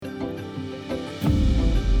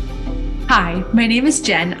Hi, my name is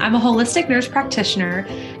Jen. I'm a holistic nurse practitioner,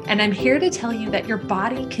 and I'm here to tell you that your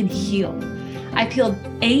body can heal. I've healed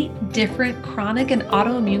 8 different chronic and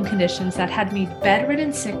autoimmune conditions that had me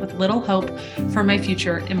bedridden sick with little hope for my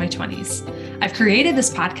future in my 20s. I've created this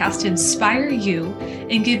podcast to inspire you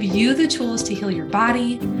and give you the tools to heal your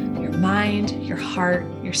body, your mind, your heart,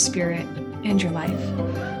 your spirit, and your life.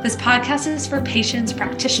 This podcast is for patients,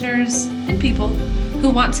 practitioners, and people who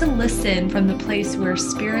want to listen from the place where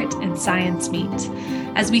spirit and science meet.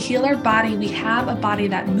 As we heal our body, we have a body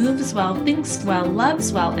that moves well, thinks well,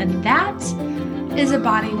 loves well, and that is a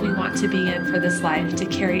body we want to be in for this life to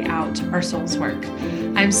carry out our soul's work.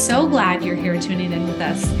 I'm so glad you're here tuning in with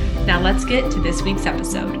us. Now let's get to this week's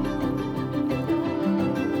episode.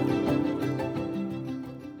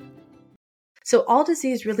 So all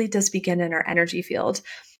disease really does begin in our energy field.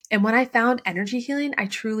 And when I found energy healing, I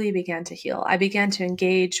truly began to heal. I began to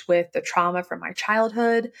engage with the trauma from my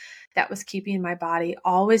childhood that was keeping my body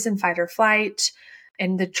always in fight or flight,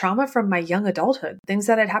 and the trauma from my young adulthood, things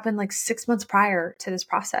that had happened like 6 months prior to this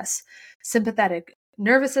process. Sympathetic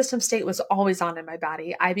nervous system state was always on in my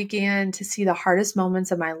body. I began to see the hardest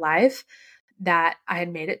moments of my life that I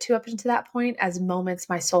had made it to up until that point as moments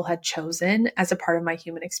my soul had chosen as a part of my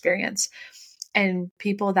human experience. And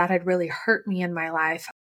people that had really hurt me in my life,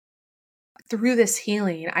 through this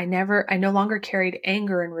healing, I no longer carried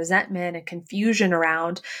anger and resentment and confusion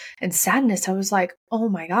around and sadness. I was like, oh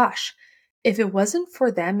my gosh, if it wasn't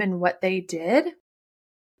for them and what they did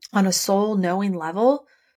on a soul knowing level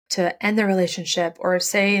to end the relationship or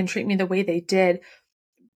say and treat me the way they did,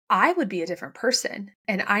 I would be a different person.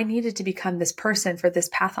 And I needed to become this person for this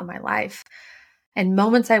path on my life. And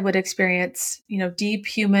moments I would experience, deep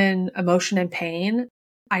human emotion and pain,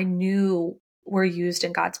 I knew were used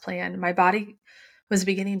in God's plan. My body was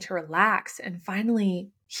beginning to relax and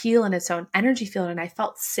finally heal in its own energy field. And I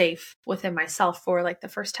felt safe within myself for like the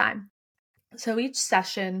first time. So each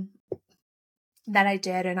session that I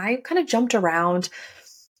did, and I kind of jumped around,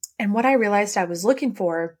 and what I realized I was looking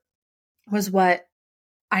for was what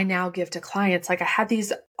I now give to clients. Like I had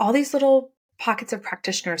all these little pockets of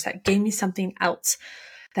practitioners that gave me something else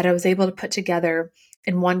that I was able to put together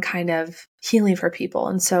in one kind of healing for people.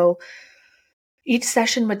 And so each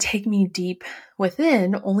session would take me deep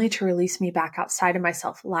within only to release me back outside of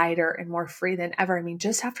myself lighter and more free than ever. I mean,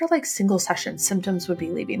 just after like single sessions, symptoms would be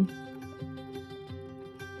leaving.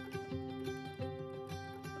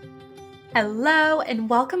 Hello, and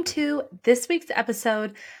welcome to this week's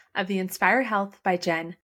episode of the Inspire Health by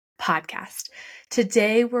Jen podcast.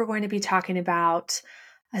 Today, we're going to be talking about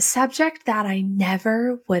a subject that I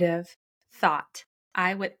never would have thought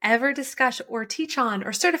I would ever discuss or teach on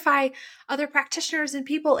or certify other practitioners and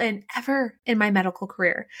people in ever in my medical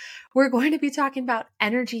career. We're going to be talking about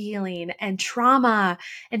energy healing and trauma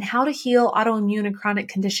and how to heal autoimmune and chronic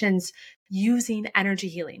conditions using energy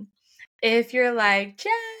healing. If you're like,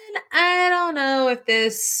 Jen, I don't know if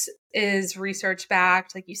this is research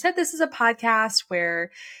backed. Like you said, this is a podcast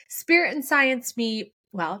where spirit and science meet.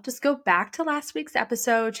 Well, just go back to last week's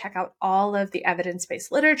episode, check out all of the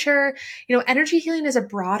evidence-based literature. Energy healing is a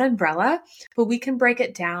broad umbrella, but we can break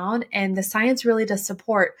it down, and the science really does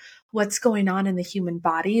support what's going on in the human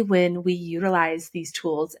body when we utilize these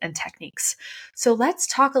tools and techniques. So let's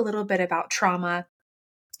talk a little bit about trauma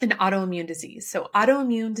and autoimmune disease. So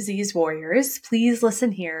autoimmune disease warriors, please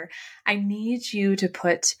listen here. I need you to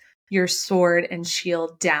put your sword and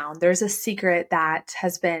shield down. There's a secret that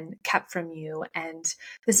has been kept from you, and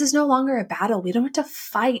this is no longer a battle. We don't have to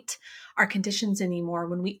fight our conditions anymore.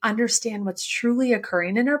 When we understand what's truly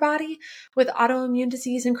occurring in our body with autoimmune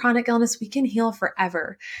disease and chronic illness, we can heal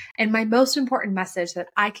forever. And my most important message that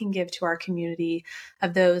I can give to our community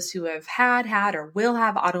of those who have had, or will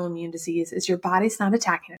have autoimmune disease is your body's not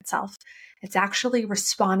attacking itself. It's actually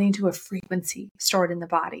responding to a frequency stored in the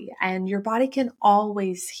body, and your body can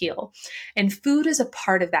always heal. And food is a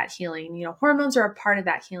part of that healing. Hormones are a part of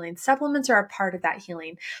that healing. Supplements are a part of that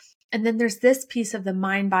healing. And then there's this piece of the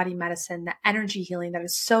mind-body medicine, the energy healing that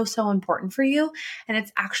is so, so important for you. And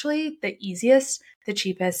it's actually the easiest, the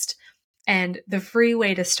cheapest, and the free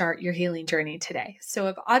way to start your healing journey today. So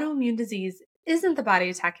if autoimmune disease isn't the body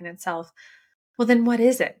attacking itself, well, then what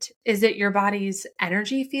is it? Is it your body's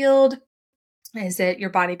energy field? Is it your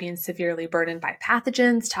body being severely burdened by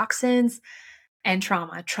pathogens, toxins, and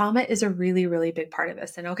trauma? Trauma is a really, really big part of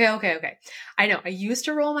this. And okay. I know I used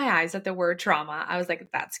to roll my eyes at the word trauma. I was like,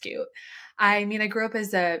 that's cute. I mean, I grew up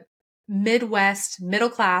as a Midwest,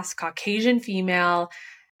 middle-class, Caucasian female.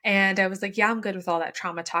 And I was like, yeah, I'm good with all that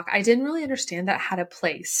trauma talk. I didn't really understand that had a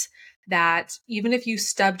place that even if you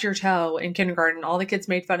stubbed your toe in kindergarten, all the kids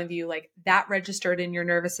made fun of you, like that registered in your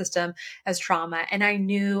nervous system as trauma. And I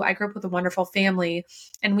grew up with a wonderful family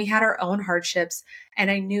and we had our own hardships. And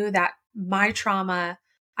I knew that my trauma,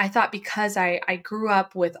 I thought because I grew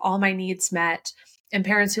up with all my needs met and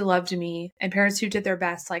parents who loved me and parents who did their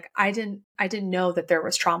best, like I didn't know that there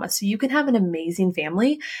was trauma. So you can have an amazing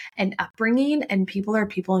family and upbringing and people are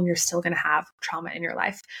people and you're still going to have trauma in your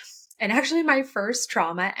life. And actually my first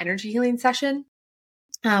trauma energy healing session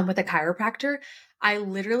with a chiropractor, I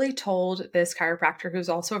literally told this chiropractor, who's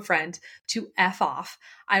also a friend, to F off.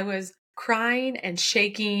 I was crying and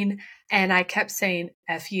shaking and I kept saying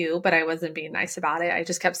F you, but I wasn't being nice about it. I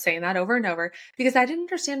just kept saying that over and over because I didn't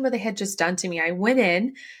understand what they had just done to me. I went in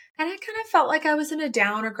and I kind of felt like I was in a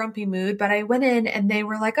down or grumpy mood, but I went in and they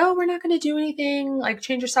were like, oh, we're not going to do anything like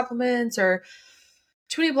change your supplements or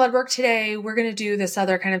too many blood work today. We're going to do this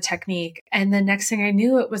other kind of technique. And the next thing I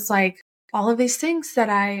knew, it was like all of these things that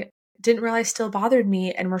I didn't realize still bothered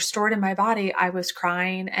me and were stored in my body. I was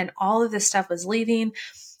crying and all of this stuff was leaving.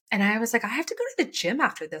 And I was like, I have to go to the gym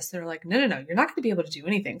after this. And they're like, no, you're not going to be able to do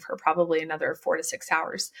anything for probably another 4 to 6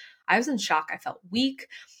 hours. I was in shock. I felt weak.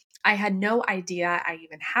 I had no idea I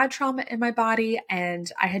even had trauma in my body.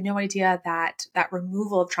 And I had no idea that that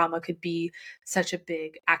removal of trauma could be such a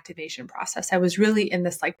big activation process. I was really in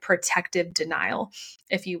this like protective denial,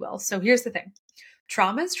 if you will. So here's the thing.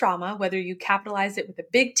 Trauma is trauma, whether you capitalize it with a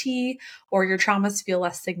big T or your traumas feel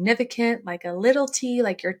less significant, like a little t,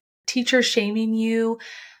 like your teacher shaming you,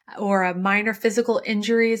 or a minor physical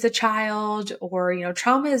injury as a child, or,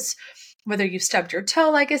 trauma is whether you've stubbed your toe,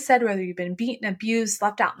 like I said, whether you've been beaten, abused,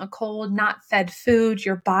 left out in the cold, not fed food,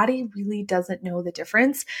 your body really doesn't know the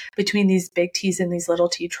difference between these big T's and these little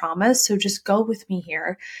T traumas. So just go with me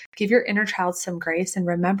here. Give your inner child some grace and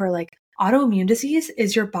remember, like, autoimmune disease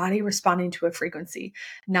is your body responding to a frequency,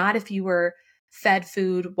 not if you were fed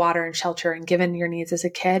food, water, and shelter and given your needs as a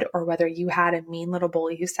kid, or whether you had a mean little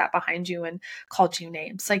bully who sat behind you and called you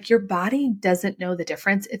names. Like your body doesn't know the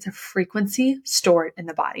difference. It's a frequency stored in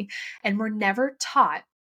the body. And we're never taught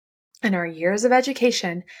in our years of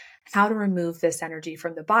education how to remove this energy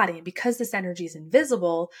from the body. And because this energy is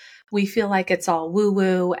invisible, we feel like it's all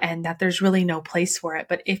woo-woo and that there's really no place for it.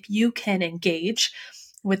 But if you can engage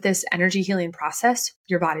with this energy healing process,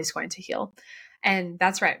 your body's going to heal. And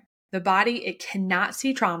that's right. The body, it cannot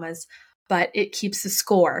see traumas, but it keeps the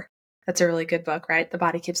score. That's a really good book, right? The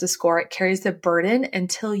body keeps the score. It carries the burden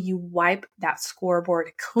until you wipe that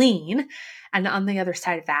scoreboard clean. And on the other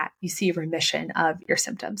side of that, you see remission of your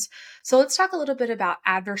symptoms. So let's talk a little bit about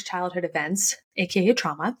adverse childhood events, aka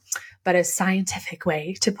trauma, but a scientific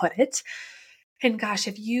way to put it. And gosh,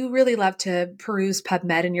 if you really love to peruse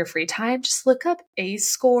PubMed in your free time, just look up ACE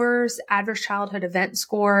scores, adverse childhood event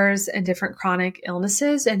scores, and different chronic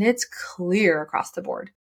illnesses. And it's clear across the board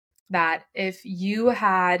that if you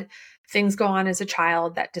had things go on as a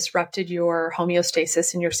child that disrupted your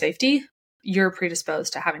homeostasis and your safety, you're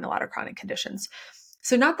predisposed to having a lot of chronic conditions.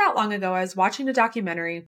 So not that long ago, I was watching a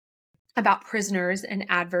documentary about prisoners and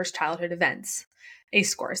adverse childhood events, ACE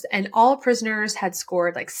scores, and all prisoners had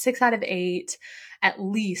scored like 6 out of 8, at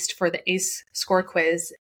least for the ACE score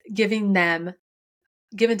quiz, given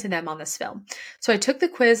to them on this film. So I took the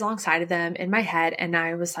quiz alongside of them in my head, and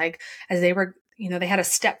I was like, as they were, they had to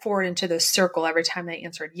step forward into the circle every time they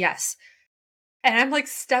answered yes. And I'm like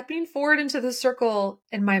stepping forward into the circle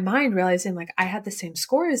in my mind, realizing like I had the same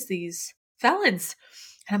score as these felons.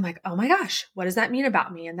 And I'm like, oh my gosh, what does that mean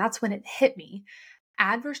about me? And that's when it hit me.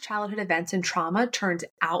 Adverse childhood events and trauma turned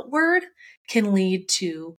outward can lead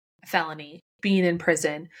to a felony, being in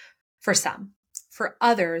prison for some. For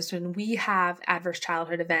others, when we have adverse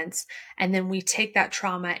childhood events and then we take that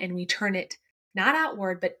trauma and we turn it not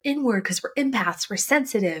outward, but inward because we're empaths, we're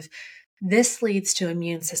sensitive, this leads to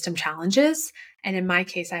immune system challenges. And in my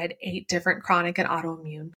case, I had 8 different chronic and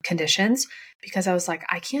autoimmune conditions because I was like,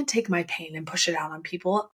 I can't take my pain and push it out on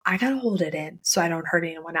people. I got to hold it in so I don't hurt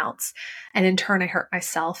anyone else. And in turn, I hurt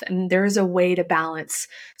myself. And there is a way to balance.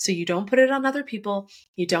 So you don't put it on other people.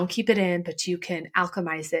 You don't keep it in, but you can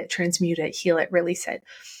alchemize it, transmute it, heal it, release it.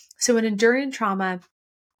 So in enduring trauma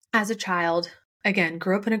as a child, again,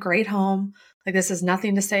 grew up in a great home. Like this is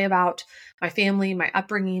nothing to say about my family, my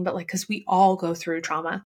upbringing, but like, cause we all go through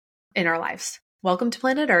trauma in our lives. Welcome to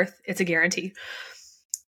planet Earth. It's a guarantee.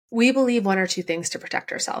 We believe one or two things to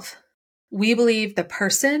protect ourselves. We believe the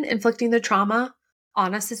person inflicting the trauma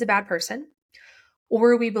on us is a bad person,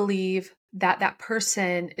 or we believe that that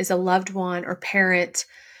person is a loved one or parent.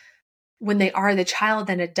 When they are the child,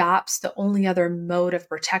 then adopts the only other mode of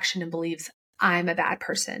protection and believes I'm a bad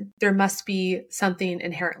person. There must be something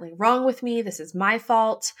inherently wrong with me. This is my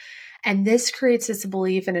fault. And this creates this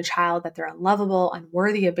belief in a child that they're unlovable,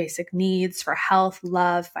 unworthy of basic needs for health,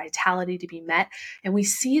 love, vitality to be met. And we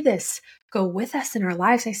see this go with us in our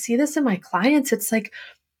lives. I see this in my clients. It's like,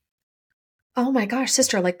 oh my gosh,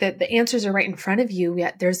 sister, like the answers are right in front of you,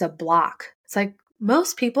 yet there's a block. It's like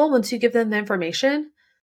most people, once you give them the information,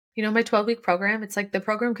 my 12-week program, it's like the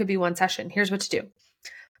program could be one session. Here's what to do.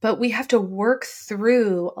 But we have to work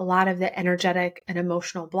through a lot of the energetic and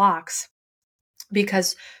emotional blocks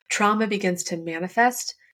because trauma begins to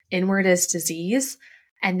manifest inward as disease.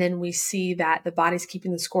 And then we see that the body's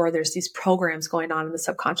keeping the score. There's these programs going on in the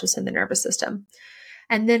subconscious and the nervous system.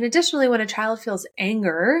 And then additionally, when a child feels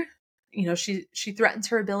anger, she threatens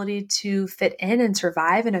her ability to fit in and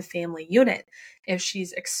survive in a family unit if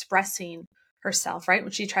she's expressing herself, right?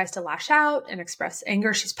 When she tries to lash out and express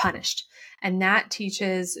anger, she's punished. And that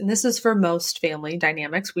teaches, and this is for most family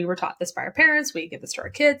dynamics. We were taught this by our parents. We give this to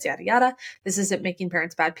our kids, yada, yada. This isn't making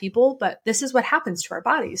parents bad people, but this is what happens to our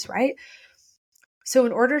bodies, right? So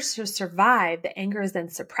in order to survive, the anger is then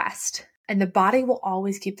suppressed and the body will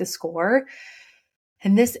always keep the score.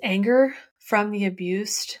 And this anger from the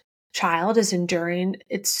abused child is enduring.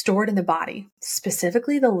 It's stored in the body,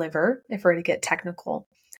 specifically the liver, if we're to get technical.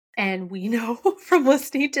 And we know from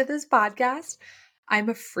listening to this podcast, I'm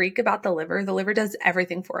a freak about the liver. The liver does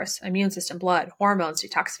everything for us: immune system, blood, hormones,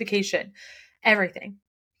 detoxification, everything.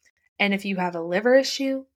 And if you have a liver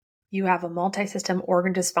issue, you have a multi-system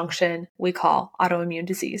organ dysfunction we call autoimmune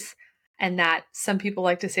disease. And that some people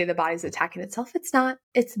like to say the body's attacking itself. It's not.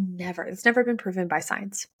 It's never been proven by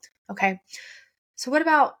science. Okay. So what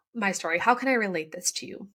about my story? How can I relate this to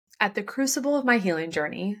you? At the crucible of my healing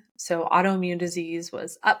journey, so autoimmune disease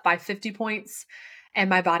was up by 50 points and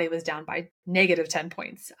my body was down by negative 10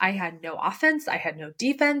 points. I had no offense. I had no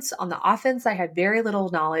defense. On the offense, I had very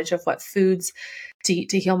little knowledge of what foods to eat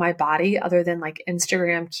to heal my body other than like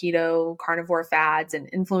Instagram, keto, carnivore fads,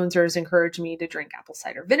 and influencers encouraged me to drink apple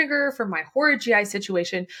cider vinegar for my horrid GI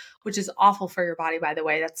situation, which is awful for your body, by the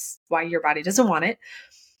way. That's why your body doesn't want it.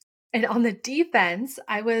 And on the defense,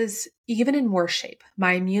 I was even in worse shape.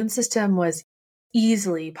 My immune system was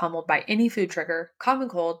easily pummeled by any food trigger, common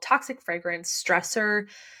cold, toxic fragrance, stressor,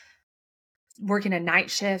 working a night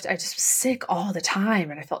shift. I just was sick all the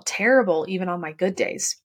time and I felt terrible even on my good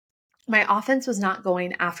days. My offense was not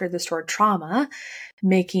going after the stored trauma,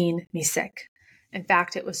 making me sick. In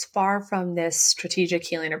fact, it was far from this strategic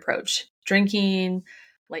healing approach. Drinking,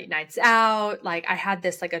 late nights out, like I had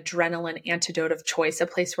this like adrenaline antidote of choice, a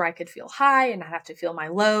place where I could feel high and not have to feel my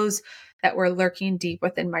lows that were lurking deep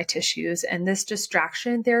within my tissues. And this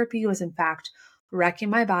distraction therapy was in fact wrecking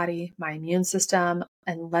my body, my immune system,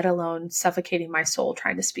 and let alone suffocating my soul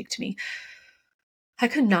trying to speak to me. I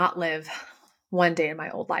could not live one day in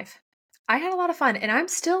my old life. I had a lot of fun and I'm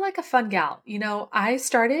still like a fun gal. I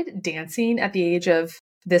started dancing at the age of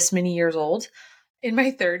this many years old in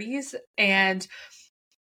my 30s. And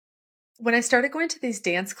when I started going to these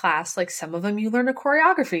dance class, like some of them you learn a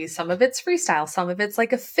choreography, some of it's freestyle, some of it's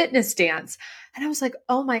like a fitness dance. And I was like,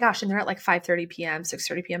 oh my gosh. And they're at like 5:30 p.m.,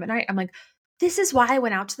 6:30 p.m. at night. I'm like, this is why I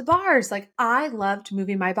went out to the bars. Like I loved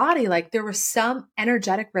moving my body. Like there was some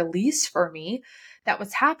energetic release for me that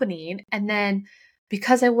was happening. And then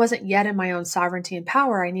because I wasn't yet in my own sovereignty and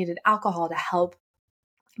power, I needed alcohol to help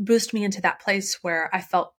boost me into that place where I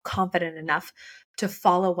felt confident enough to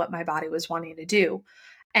follow what my body was wanting to do.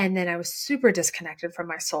 And then I was super disconnected from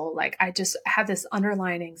my soul. Like I just had this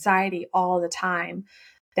underlying anxiety all the time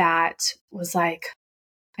that was like,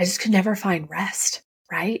 I just could never find rest,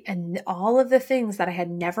 right? And all of the things that I had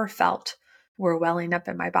never felt were welling up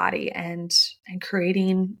in my body and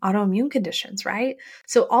creating autoimmune conditions, right?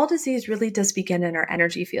 So all disease really does begin in our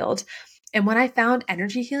energy field. And when I found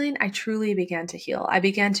energy healing, I truly began to heal. I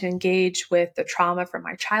began to engage with the trauma from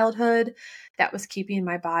my childhood that was keeping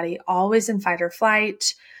my body always in fight or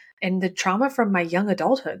flight, and the trauma from my young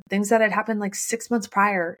adulthood, things that had happened like 6 months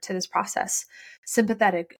prior to this process.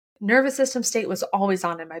 Sympathetic nervous system state was always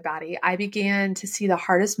on in my body. I began to see the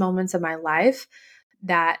hardest moments of my life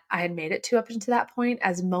that I had made it to up until that point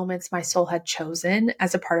as moments my soul had chosen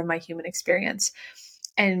as a part of my human experience.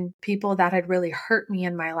 And people that had really hurt me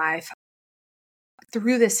in my life.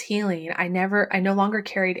 Through this healing, I no longer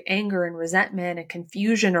carried anger and resentment and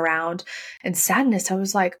confusion around and sadness. I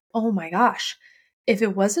was like, oh my gosh, if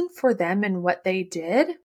it wasn't for them and what they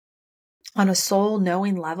did on a soul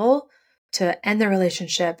knowing level to end the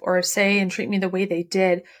relationship or say and treat me the way they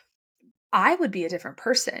did, I would be a different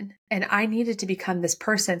person. And I needed to become this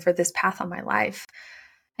person for this path on my life.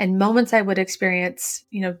 And moments I would experience,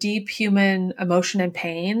 deep human emotion and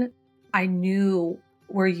pain, I knew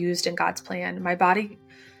were used in God's plan. My body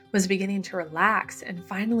was beginning to relax and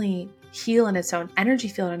finally heal in its own energy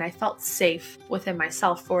field. And I felt safe within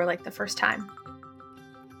myself for like the first time.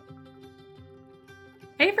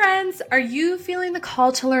 Hey friends, are you feeling the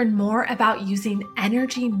call to learn more about using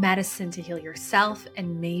energy medicine to heal yourself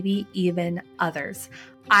and maybe even others?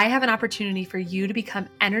 I have an opportunity for you to become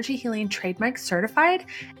energy healing trademark certified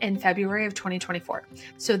in February of 2024.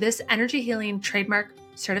 So this energy healing trademark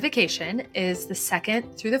certification is the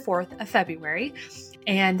 2nd through the 4th of February.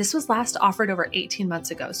 And this was last offered over 18 months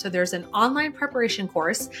ago. So there's an online preparation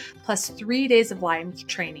course plus 3 days of live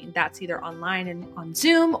training. That's either online and on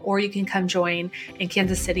Zoom, or you can come join in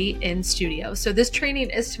Kansas City in studio. So this training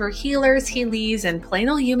is for healers, healies, and plain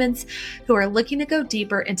old humans who are looking to go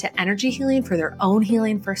deeper into energy healing for their own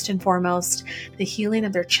healing first and foremost, the healing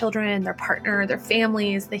of their children, their partner, their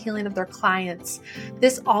families, the healing of their clients.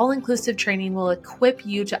 This all-inclusive training will equip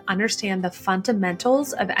you to understand the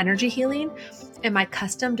fundamentals of energy healing and my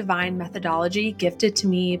custom divine methodology gifted to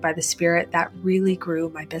me by the Spirit that really grew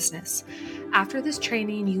my business. After this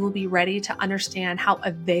training, you will be ready to understand how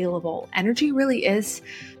available energy really is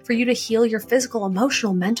for you to heal your physical,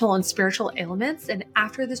 emotional, mental, and spiritual ailments. And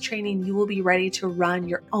after this training, you will be ready to run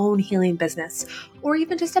your own healing business or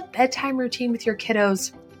even just a bedtime routine with your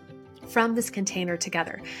kiddos from this container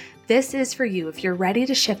together. This is for you if you're ready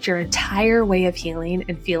to shift your entire way of healing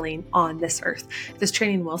and feeling on this earth. This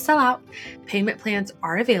training will sell out. Payment plans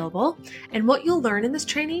are available. And what you'll learn in this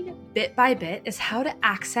training, bit by bit, is how to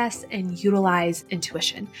access and utilize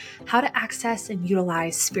intuition, how to access and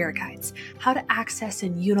utilize spirit guides, how to access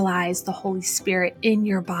and utilize the Holy Spirit in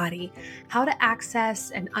your body, how to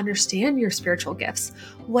access and understand your spiritual gifts.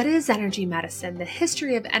 What is energy medicine? The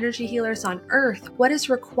history of energy healers on earth. What is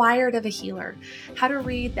required of a healer? How to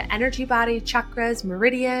read the energy body, chakras,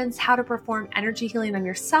 meridians, how to perform energy healing on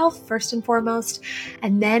yourself first and foremost,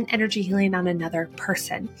 and then energy healing on another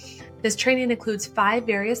person. This training includes 5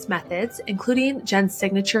 various methods, including Jen's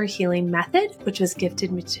signature healing method, which was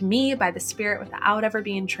gifted to me by the Spirit without ever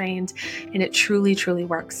being trained, and it truly, truly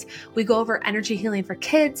works. We go over energy healing for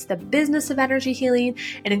kids, the business of energy healing.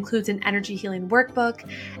 It includes an energy healing workbook,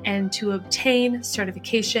 and to obtain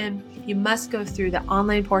certification, you must go through the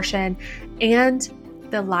online portion and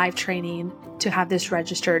the live training to have this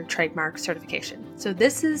registered trademark certification. So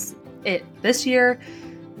this is it. This year,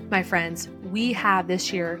 my friends, we have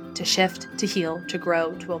this year to shift, to heal, to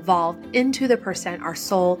grow, to evolve into the person our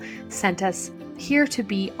soul sent us here to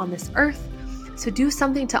be on this earth. So do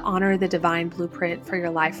something to honor the divine blueprint for your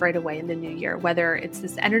life right away in the new year, whether it's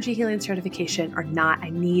this energy healing certification or not. I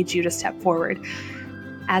need you to step forward.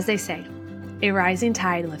 As they say, a rising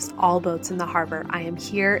tide lifts all boats in the harbor. I am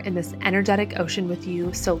here in this energetic ocean with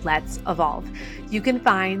you, so let's evolve. You can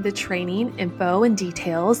find the training info and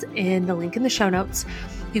details in the link in the show notes.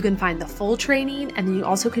 You can find the full training, and then you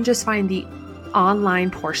also can just find the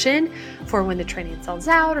online portion for when the training sells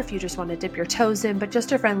out, or if you just want to dip your toes in. But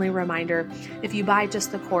just a friendly reminder, if you buy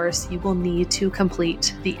just the course, you will need to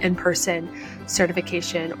complete the in-person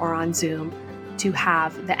certification or on Zoom to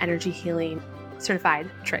have the energy healing certified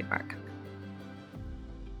trademark.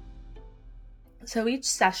 So each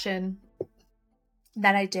session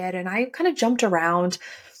that I did, and I kind of jumped around,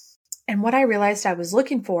 and what I realized I was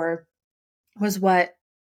looking for was what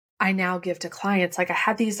I now give to clients. Like I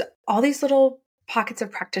had all these little pockets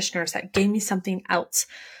of practitioners that gave me something else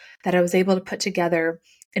that I was able to put together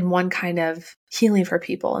in one kind of healing for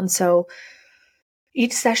people. And so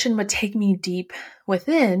each session would take me deep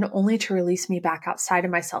within, only to release me back outside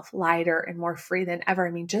of myself, lighter and more free than ever.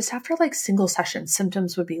 I mean, just after like single sessions,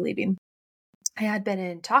 symptoms would be leaving. I had been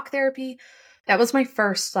in talk therapy. That was my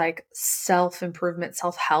first like self-improvement,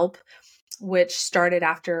 self-help, which started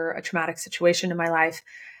after a traumatic situation in my life.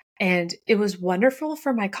 And it was wonderful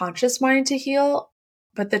for my conscious mind to heal,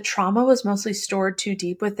 but the trauma was mostly stored too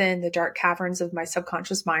deep within the dark caverns of my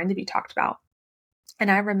subconscious mind to be talked about. And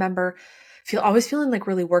I remember always feeling like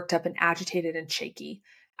really worked up and agitated and shaky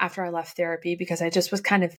after I left therapy, because I just was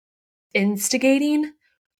kind of instigating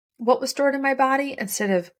what was stored in my body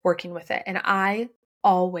instead of working with it. And I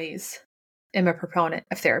always am a proponent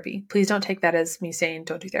of therapy. Please don't take that as me saying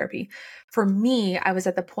don't do therapy. For me, I was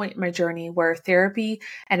at the point in my journey where therapy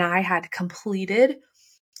and I had completed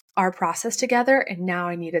our process together, and now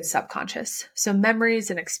I needed subconscious. So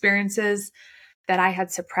memories and experiences that I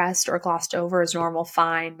had suppressed or glossed over as normal,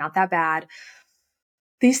 fine, not that bad,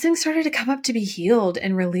 these things started to come up to be healed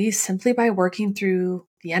and released simply by working through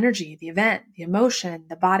the energy, the event, the emotion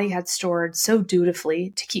the body had stored so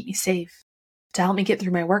dutifully to keep me safe, to help me get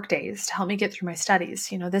through my work days, to help me get through my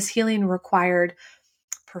studies. This healing required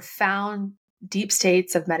profound deep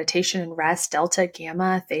states of meditation and rest, delta,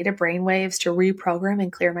 gamma, theta brainwaves to reprogram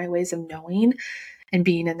and clear my ways of knowing and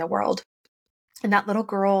being in the world. And that little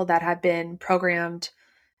girl that had been programmed,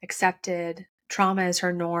 accepted, trauma as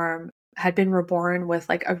her norm, had been reborn with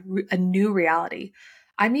like a new reality.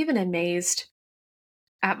 I'm even amazed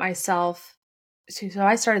at myself. So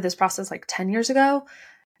I started this process like 10 years ago,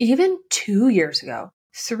 even 2 years ago,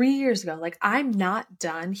 3 years ago. Like I'm not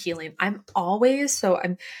done healing. I'm always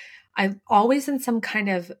in some kind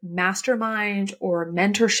of mastermind or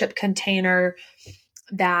mentorship container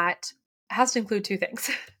that has to include two things.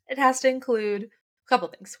 It has to include a couple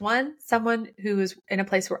of things. One, someone who is in a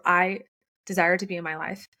place where I desire to be in my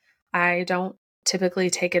life. I don't typically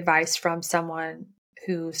take advice from someone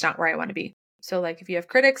who's not where I want to be. So like if you have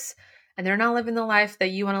critics and they're not living the life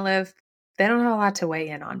that you want to live, they don't have a lot to weigh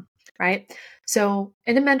in on, right? So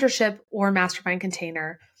in a mentorship or mastermind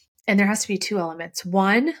container, and there has to be two elements.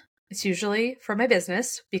 One, it's usually for my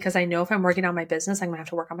business because I know if I'm working on my business, I'm going to have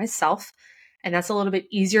to work on myself. And that's a little bit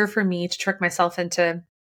easier for me to trick myself into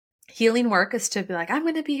healing work is to be like, I'm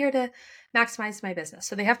going to be here to maximize my business.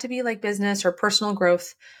 So they have to be like business or personal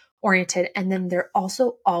growth oriented. And then there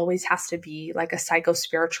also always has to be like a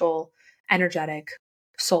psycho-spiritual, energetic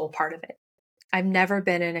soul part of it. I've never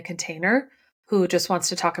been in a container who just wants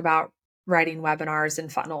to talk about writing webinars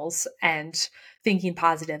and funnels and thinking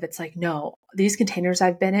positive. It's like, no, these containers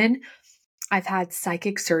I've been in, I've had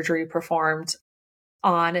psychic surgery performed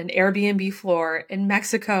on an Airbnb floor in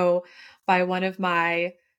Mexico by one of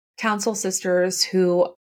my council sisters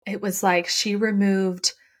who it was like she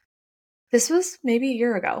removed, this was maybe a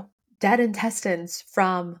year ago, dead intestines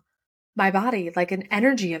from my body, like an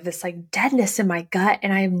energy of this like deadness in my gut.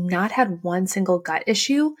 And I have not had one single gut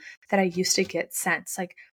issue that I used to get since.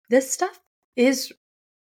 Like this stuff is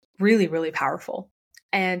really, really powerful.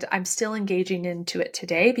 And I'm still engaging into it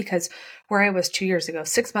today because where I was 2 years ago,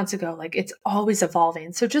 6 months ago, like it's always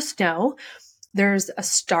evolving. So just know there's a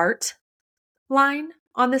start line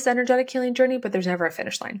on this energetic healing journey, but there's never a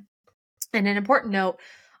finish line. And an important note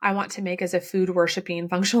I want to make as a food worshiping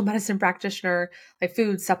functional medicine practitioner, like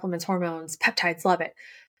food, supplements, hormones, peptides, love it.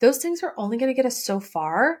 Those things are only going to get us so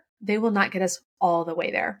far. They will not get us all the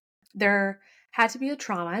way there. There had to be a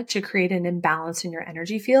trauma to create an imbalance in your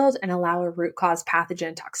energy field and allow a root cause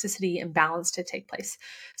pathogen toxicity imbalance to take place.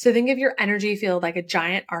 So think of your energy field like a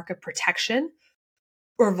giant arc of protection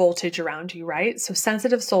or voltage around you, right? So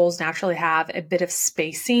sensitive souls naturally have a bit of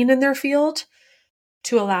spacing in their field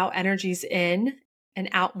to allow energies in and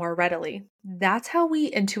out more readily. That's how we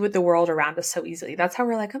intuit the world around us so easily. That's how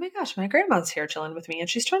we're like, oh my gosh, my grandma's here chilling with me and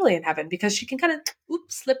she's totally in heaven because she can kind of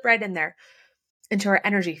slip right in there into our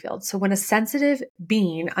energy field. So when a sensitive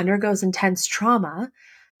being undergoes intense trauma,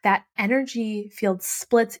 that energy field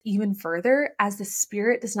splits even further as the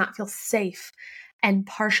spirit does not feel safe and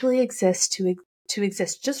partially exists to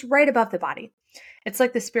exist just right above the body. It's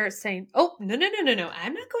like the spirit saying, oh, no.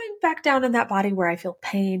 I'm not going back down in that body where I feel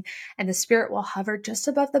pain. And the spirit will hover just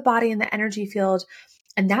above the body in the energy field.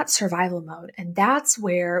 And that's survival mode. And that's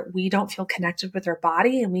where we don't feel connected with our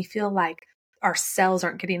body and we feel like our cells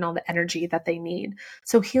aren't getting all the energy that they need.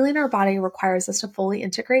 So healing our body requires us to fully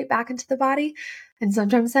integrate back into the body. And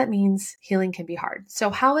sometimes that means healing can be hard.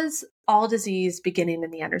 So how is all disease beginning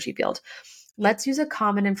in the energy field? Let's use a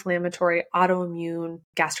common inflammatory autoimmune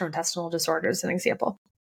gastrointestinal disorder as an example.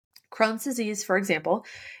 Crohn's disease, for example,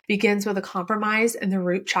 begins with a compromise in the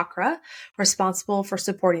root chakra, responsible for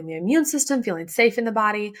supporting the immune system, feeling safe in the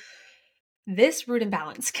body. This root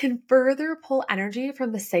imbalance can further pull energy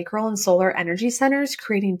from the sacral and solar energy centers,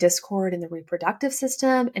 creating discord in the reproductive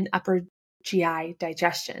system and upper GI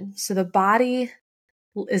digestion. So the body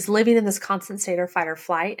is living in this constant state of fight or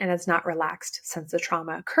flight and has not relaxed since the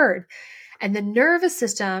trauma occurred. And the nervous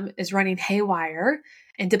system is running haywire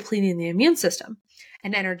and depleting the immune system.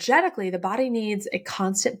 And energetically, the body needs a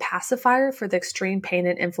constant pacifier for the extreme pain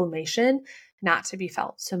and inflammation not to be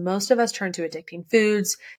felt. So most of us turn to addicting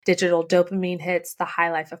foods, digital dopamine hits, the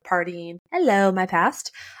high life of partying. Hello, my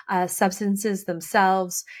past. Substances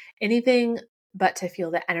themselves, anything but to feel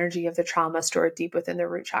the energy of the trauma stored deep within the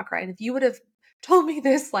root chakra. And if you would have told me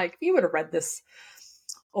this, like if you would have read this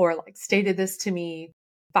or like stated this to me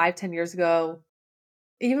 5-10 years ago,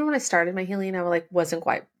 even when I started my healing, I wasn't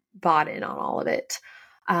quite bought in on all of it.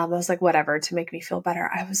 I was like, whatever, to make me feel better.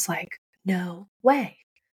 I was like, no way.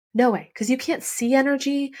 Because you can't see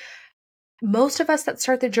energy. Most of us that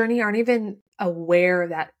start the journey aren't even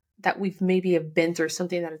aware that we've maybe have been through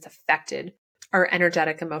something that has affected our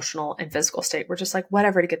energetic, emotional, and physical state. We're just like,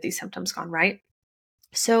 whatever to get these symptoms gone, right?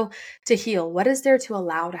 So to heal, what is there to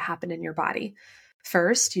allow to happen in your body?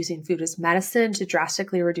 First, using food as medicine to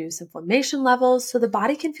drastically reduce inflammation levels so the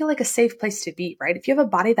body can feel like a safe place to be, right? If you have a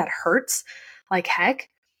body that hurts like heck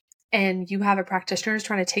and you have a practitioner who's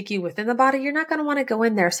trying to take you within the body, you're not going to want to go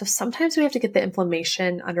in there. So sometimes we have to get the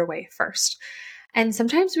inflammation underway first. And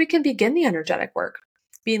sometimes we can begin the energetic work,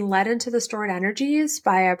 being led into the stored energies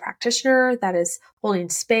by a practitioner that is holding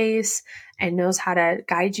space and knows how to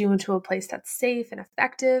guide you into a place that's safe and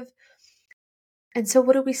effective. And so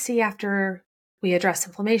what do we see after we address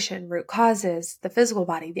inflammation, root causes, the physical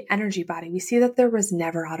body, the energy body? We see that there was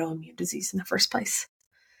never autoimmune disease in the first place.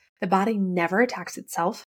 The body never attacks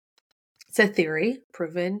itself. It's a theory,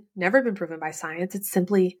 proven, never been proven by science. It's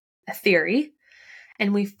simply a theory.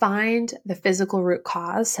 And we find the physical root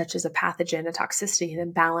cause, such as a pathogen, a toxicity, an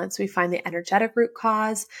imbalance. We find the energetic root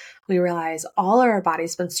cause. We realize all our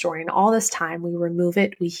body's been storing all this time. We remove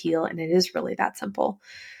it, we heal, and it is really that simple.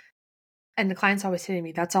 And the clients always say to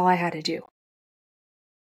me, that's all I had to do.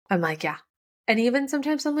 I'm like, yeah. And even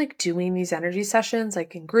sometimes I'm like doing these energy sessions,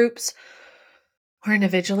 like in groups or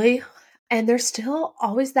individually. And there's still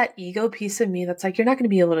always that ego piece of me that's like, you're not going to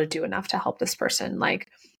be able to do enough to help this person. Like,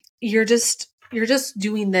 you're just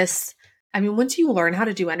doing this. I mean, once you learn how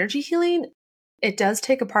to do energy healing, it does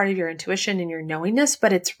take a part of your intuition and your knowingness,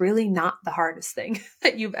 but it's really not the hardest thing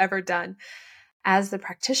that you've ever done as the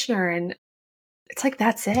practitioner. And it's like,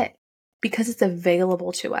 that's it, because it's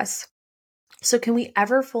available to us. So can we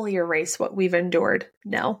ever fully erase what we've endured?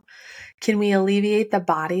 No. Can we alleviate the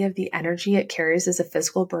body of the energy it carries as a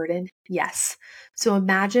physical burden? Yes. So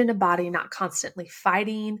imagine a body not constantly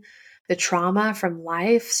fighting the trauma from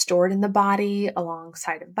life stored in the body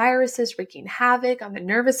alongside of viruses wreaking havoc on the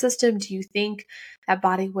nervous system. Do you think that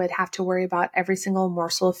body would have to worry about every single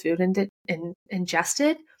morsel of food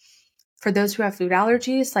ingested? For those who have food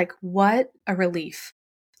allergies, like, what a relief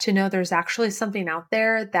to know there's actually something out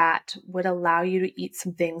there that would allow you to eat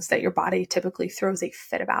some things that your body typically throws a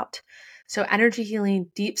fit about. So energy healing,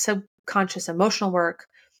 deep subconscious emotional work,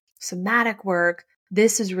 somatic work,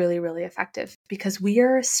 this is really, really effective because we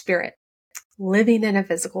are a spirit living in a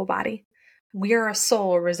physical body. We are a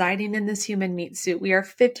soul residing in this human meat suit. We are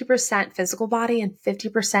 50% physical body and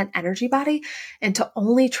 50% energy body. And to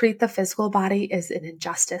only treat the physical body is an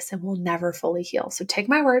injustice and will never fully heal. So take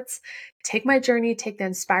my words, take my journey, take the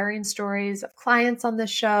inspiring stories of clients on this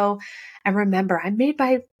show. And remember, I'm made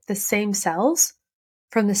by the same cells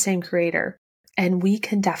from the same creator, and we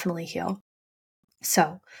can definitely heal.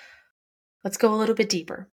 So let's go a little bit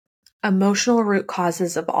deeper. Emotional root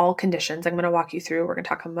causes of all conditions. I'm going to walk you through. We're going to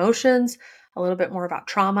talk emotions, a little bit more about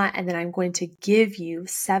trauma, and then I'm going to give you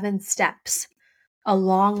 7 steps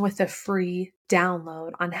along with a free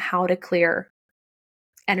download on how to clear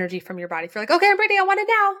energy from your body. If you're like, okay, I'm ready. I want it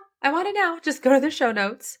now. I want it now. Just go to the show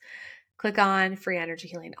notes, click on free energy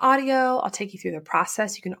healing audio. I'll take you through the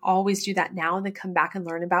process. You can always do that now and then come back and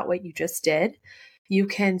learn about what you just did. You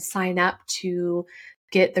can sign up to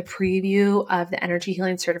get the preview of the energy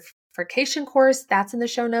healing certification course. That's in the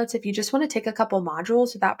show notes. If you just want to take a couple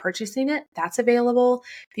modules without purchasing it, that's available.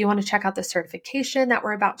 If you want to check out the certification that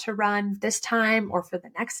we're about to run this time or for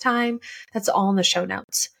the next time, that's all in the show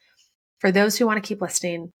notes. For those who want to keep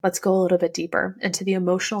listening, let's go a little bit deeper into the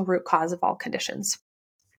emotional root cause of all conditions.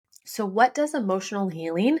 So what does emotional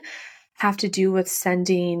healing have to do with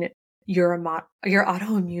sending your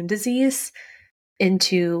autoimmune disease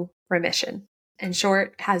into remission? In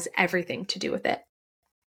short, has everything to do with it.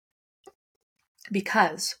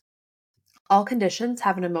 Because all conditions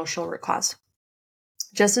have an emotional root cause,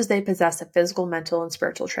 just as they possess a physical, mental, and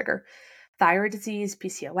spiritual trigger. Thyroid disease,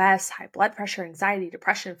 PCOS, high blood pressure, anxiety,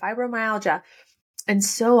 depression, fibromyalgia, and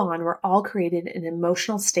so on were all created in an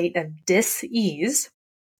emotional state of dis-ease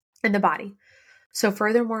in the body. So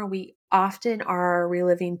furthermore, we often are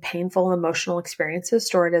reliving painful emotional experiences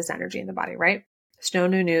stored as energy in the body, right? There's no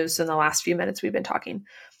new news in the last few minutes we've been talking.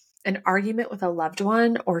 An argument with a loved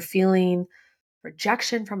one or feeling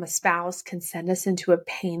rejection from a spouse can send us into a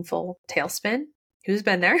painful tailspin. Who's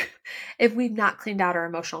been there? If we've not cleaned out our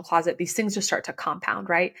emotional closet, these things just start to compound,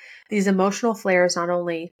 right? These emotional flares not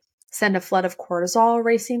only send a flood of cortisol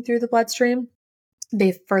racing through the bloodstream,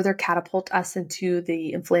 they further catapult us into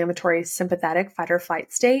the inflammatory sympathetic fight or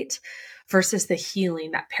flight state versus the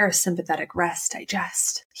healing, that parasympathetic rest,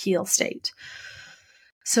 digest, heal state.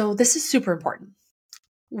 So this is super important.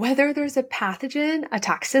 Whether there's a pathogen, a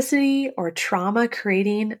toxicity, or trauma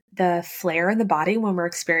creating the flare in the body when we're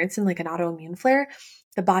experiencing like an autoimmune flare,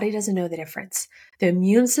 the body doesn't know the difference. The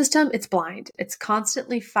immune system, it's blind. It's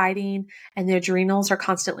constantly fighting, and the adrenals are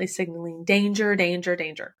constantly signaling danger, danger,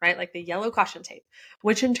 danger, right? Like the yellow caution tape,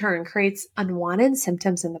 which in turn creates unwanted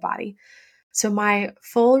symptoms in the body. So my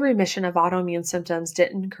full remission of autoimmune symptoms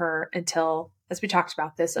didn't occur until, as we talked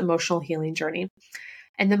about, this emotional healing journey.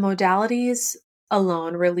 And the modalities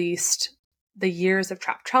alone released the years of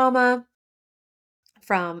trapped trauma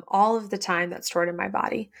from all of the time that's stored in my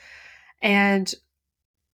body. And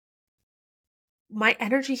my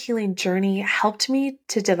energy healing journey helped me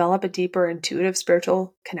to develop a deeper intuitive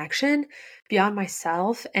spiritual connection beyond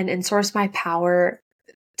myself and in source my power,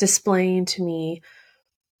 displaying to me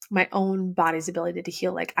my own body's ability to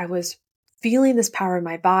heal. Like I was feeling this power in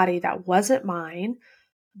my body that wasn't mine,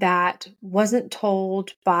 that wasn't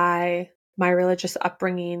told by my religious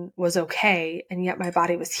upbringing was okay, and yet my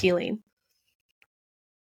body was healing.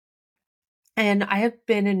 And I have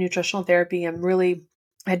been in nutritional therapy and really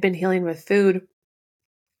had been healing with food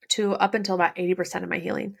to up until about 80% of my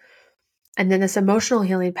healing. And then this emotional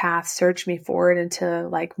healing path surged me forward into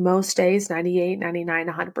like most days, 98, 99,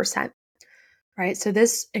 100%. Right. So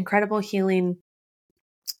this incredible healing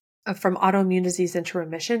from autoimmune disease into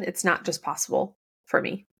remission, it's not just possible for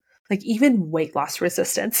me. Like even weight loss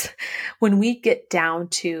resistance, when we get down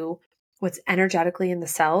to what's energetically in the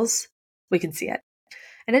cells, we can see it.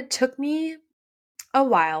 And it took me a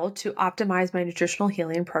while to optimize my nutritional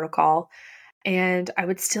healing protocol. And I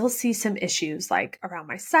would still see some issues like around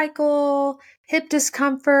my cycle, hip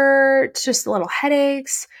discomfort, just little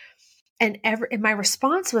headaches. And my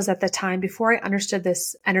response was at the time, before I understood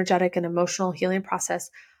this energetic and emotional healing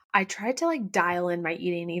process, I tried to like dial in my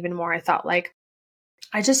eating even more. I thought like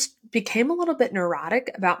I just became a little bit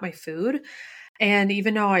neurotic about my food. And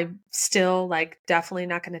even though I'm still like definitely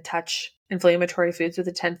not going to touch inflammatory foods with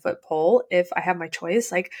a 10-foot pole if I have my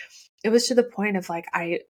choice, like it was to the point of like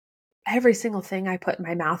every single thing I put in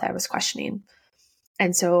my mouth, I was questioning.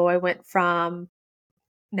 And so I went from,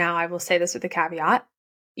 now I will say this with a caveat,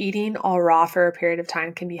 eating all raw for a period of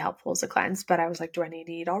time can be helpful as a cleanse, but I was like, do I need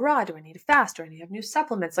to eat all raw? Do I need to fast? Do I need to have new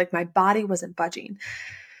supplements? Like my body wasn't budging.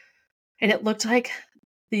 And it looked like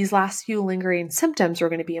these last few lingering symptoms were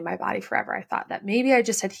going to be in my body forever. I thought that maybe I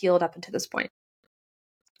just had healed up until this point.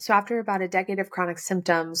 So after about a decade of chronic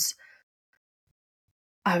symptoms,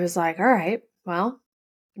 I was like, all right, well,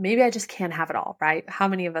 maybe I just can't have it all, right? How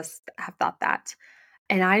many of us have thought that?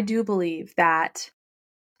 And I do believe that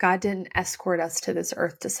God didn't escort us to this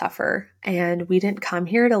earth to suffer, and we didn't come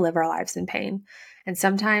here to live our lives in pain. And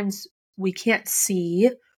sometimes we can't see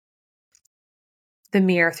the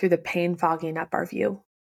mirror through the pain fogging up our view.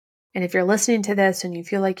 And if you're listening to this and you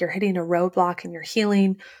feel like you're hitting a roadblock in your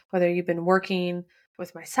healing, whether you've been working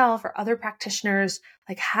with myself or other practitioners,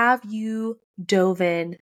 like have you dove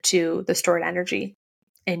in to the stored energy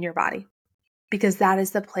in your body? Because that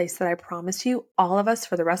is the place that I promise you, all of us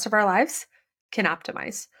for the rest of our lives can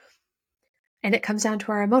optimize. And it comes down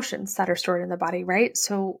to our emotions that are stored in the body, right?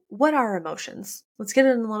 So what are emotions? Let's get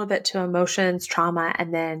in a little bit to emotions, trauma,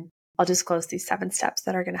 and then I'll disclose these 7 steps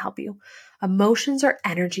that are going to help you. Emotions are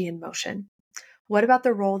energy in motion. What about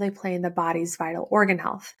the role they play in the body's vital organ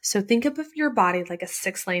health? So think of your body like a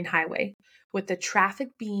 6-lane highway with the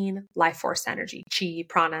traffic being life force energy, chi,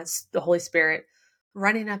 prana, the Holy Spirit,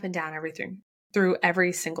 running up and down everything through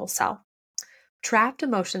every single cell. Trapped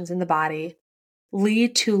emotions in the body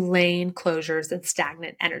lead to lane closures and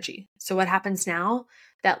stagnant energy. So what happens now?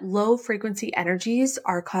 That low frequency energies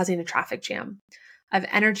are causing a traffic jam of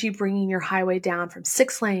energy, bringing your highway down from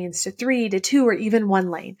 6 lanes to 3 to 2 or even 1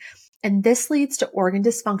 lane. And this leads to organ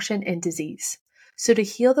dysfunction and disease. So to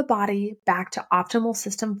heal the body back to optimal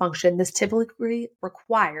system function, this typically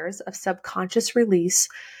requires a subconscious release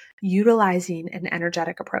utilizing an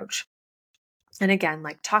energetic approach. And again,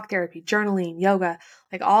 like talk therapy, journaling, yoga,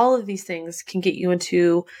 like all of these things can get you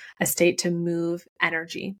into a state to move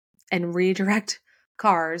energy and redirect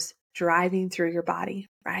cars driving through your body,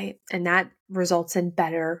 right? And that results in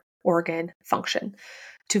better organ function.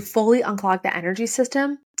 To fully unclog the energy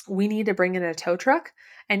system, we need to bring in a tow truck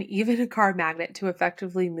and even a car magnet to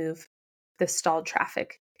effectively move the stalled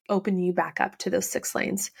traffic, open you back up to those 6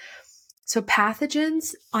 lanes. So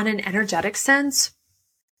pathogens on an energetic sense,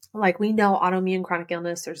 like we know autoimmune chronic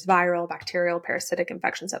illness, there's viral, bacterial, parasitic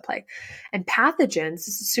infections at play. And pathogens,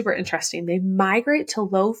 this is super interesting, they migrate to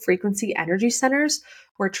low frequency energy centers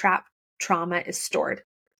where trapped trauma is stored.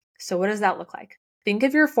 So what does that look like? Think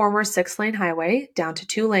of your former 6-lane highway down to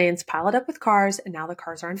 2 lanes, piled up with cars, and now the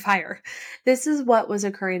cars are on fire. This is what was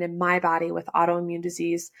occurring in my body with autoimmune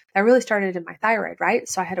disease that really started in my thyroid, right?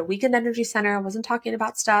 So I had a weakened energy center, I wasn't talking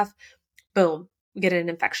about stuff. Boom, we get an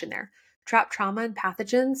infection there. Trapped trauma and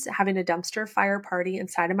pathogens, having a dumpster fire party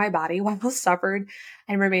inside of my body while I suffered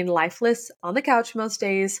and remained lifeless on the couch most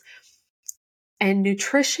days. And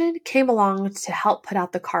nutrition came along to help put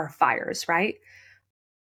out the car fires, right?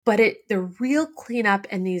 But the real cleanup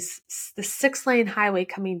and the 6-lane highway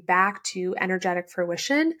coming back to energetic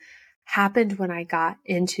fruition happened when I got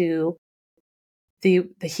into the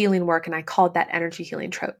healing work, and I called that energy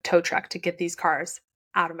healing tow truck to get these cars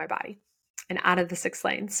out of my body and out of the 6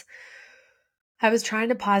 lanes. I was trying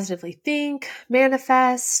to positively think,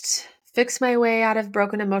 manifest, fix my way out of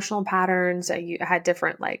broken emotional patterns. I had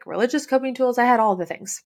different religious coping tools. I had all the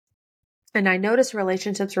things. And I noticed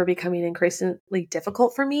relationships were becoming increasingly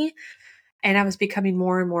difficult for me, and I was becoming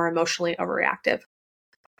more and more emotionally overreactive.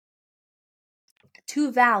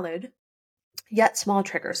 Two valid yet small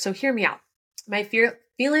triggers. So hear me out. My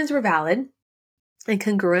feelings were valid and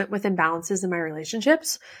congruent with imbalances in my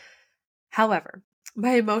relationships. However,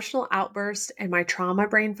 my emotional outburst and my trauma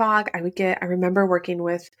brain fog, I remember working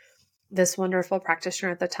with this wonderful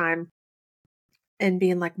practitioner at the time and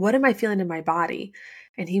being like, what am I feeling in my body?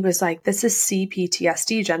 And he was like, this is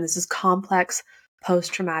CPTSD, Jen. This is complex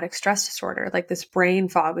post-traumatic stress disorder. Like this brain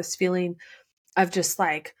fog, this feeling of just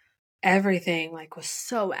everything was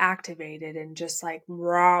so activated and just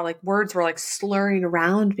raw, words were slurring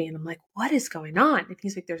around me. And I'm like, what is going on? And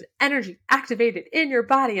he's like, there's energy activated in your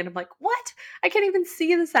body. And I'm like, what? I can't even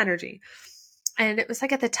see this energy. And it was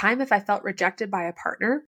at the time, if I felt rejected by a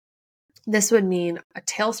partner, this would mean a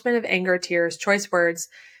tailspin of anger, tears, choice words,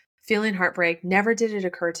 feeling heartbreak. Never did it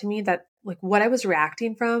occur to me that what I was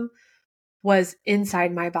reacting from was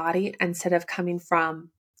inside my body instead of coming from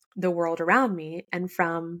the world around me and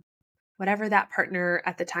from whatever that partner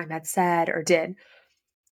at the time had said or did.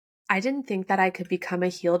 I didn't think that I could become a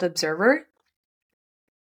healed observer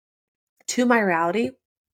to my reality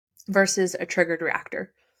versus a triggered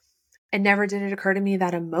reactor. And never did it occur to me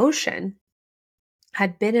that emotion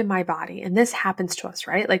had been in my body. And this happens to us,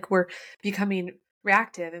 right? We're becoming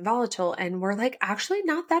reactive and volatile, and we're actually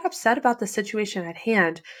not that upset about the situation at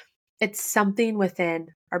hand. It's something within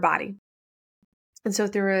our body. And so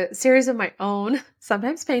through a series of my own,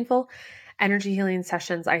 sometimes painful, energy healing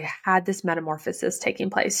sessions, I had this metamorphosis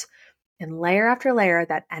taking place. And layer after layer,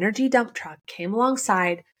 that energy dump truck came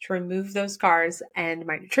alongside to remove those scars, and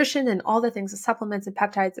my nutrition and all the things, the supplements and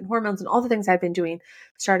peptides and hormones and all the things I've been doing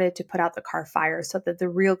started to put out the car fire so that the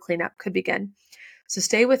real cleanup could begin. So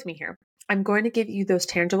stay with me here. I'm going to give you those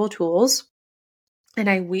tangible tools. And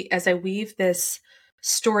as I weave this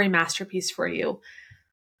story masterpiece for you,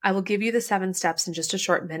 I will give you the 7 steps in just a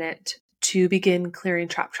short minute to begin clearing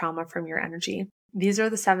trapped trauma from your energy. These are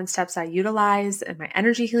the 7 steps I utilize in my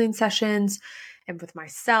energy healing sessions and with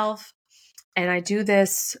myself. And I do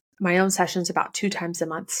my own sessions about 2 times a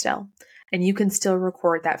month still. And you can still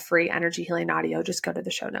record that free energy healing audio. Just go to the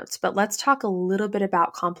show notes. But let's talk a little bit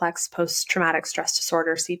about complex post-traumatic stress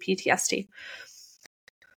disorder, CPTSD.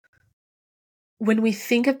 When we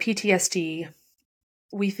think of PTSD,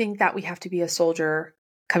 we think that we have to be a soldier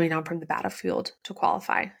coming home from the battlefield to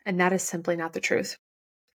qualify. And that is simply not the truth.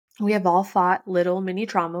 We have all fought little mini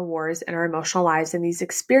trauma wars in our emotional lives, and these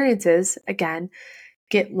experiences, again,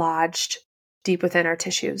 get lodged deep within our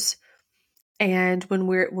tissues. And when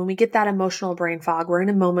we get that emotional brain fog, we're in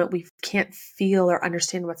a moment we can't feel or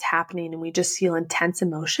understand what's happening, and we just feel intense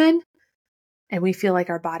emotion, and we feel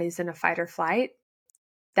like our body's in a fight or flight.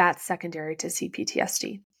 That's secondary to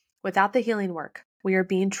CPTSD. Without the healing work, we are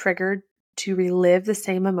being triggered to relive the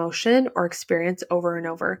same emotion or experience over and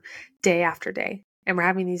over, day after day. And we're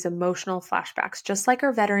having these emotional flashbacks, just like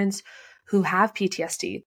our veterans who have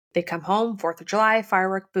PTSD. They come home, 4th of July,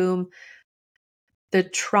 firework, boom. The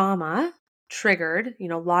trauma triggered,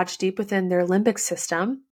 lodged deep within their limbic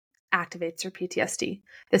system, activates their PTSD.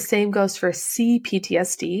 The same goes for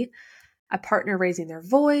CPTSD. A partner raising their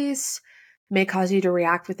voice may cause you to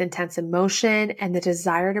react with intense emotion and the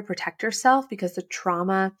desire to protect yourself because the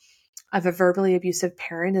trauma of a verbally abusive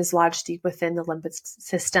parent is lodged deep within the limbic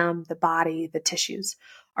system, the body, the tissues.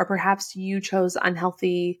 Or perhaps you chose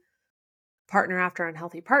unhealthy partner after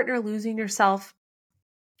unhealthy partner, losing yourself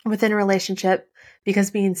within a relationship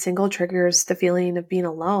because being single triggers the feeling of being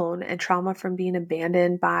alone and trauma from being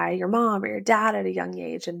abandoned by your mom or your dad at a young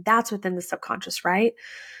age. And that's within the subconscious, right?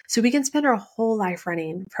 So we can spend our whole life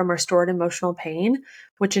running from our stored emotional pain,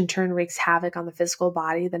 which in turn wreaks havoc on the physical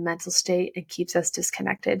body, the mental state, and keeps us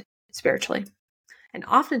disconnected spiritually. And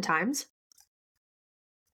oftentimes,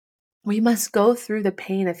 we must go through the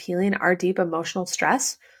pain of healing our deep emotional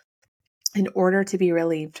stress in order to be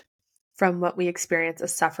relieved from what we experience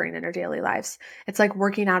as suffering in our daily lives. It's like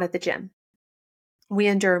working out at the gym. We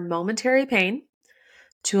endure momentary pain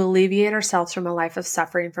to alleviate ourselves from a life of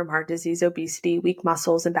suffering from heart disease, obesity, weak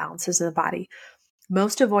muscles, imbalances in the body.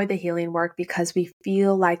 Most avoid the healing work because we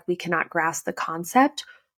feel like we cannot grasp the concept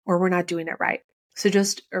or we're not doing it right. So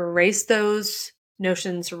just erase those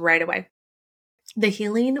notions right away. The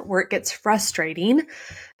healing work gets frustrating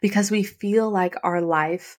because we feel like our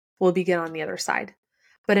life will begin on the other side.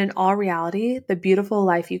 But in all reality, the beautiful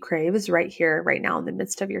life you crave is right here, right now, in the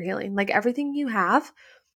midst of your healing. Like everything you have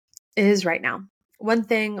is right now. One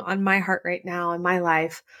thing on my heart right now in my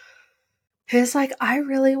life is like, I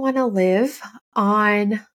really want to live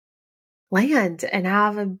on land and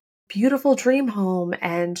have a beautiful dream home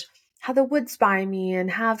and have the woods by me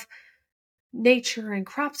and have nature and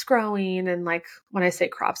crops growing. And like, when I say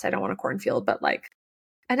crops, I don't want a cornfield, but like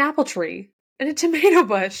an apple tree and a tomato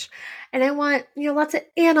bush. And I want, lots of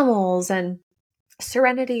animals and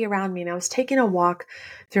serenity around me. And I was taking a walk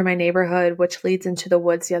through my neighborhood, which leads into the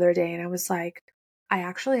woods the other day. And I was like, I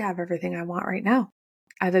actually have everything I want right now.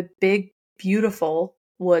 I have a big, beautiful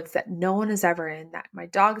woods that no one is ever in, that my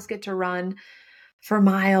dogs get to run for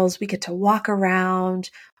miles. We get to walk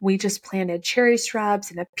around. We just planted cherry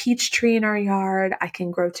shrubs and a peach tree in our yard. I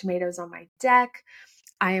can grow tomatoes on my deck.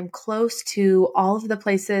 I am close to all of the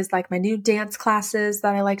places, like my new dance classes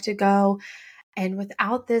that I like to go. And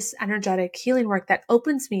without this energetic healing work that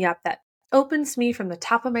opens me up, that opens me from the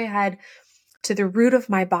top of my head to the root of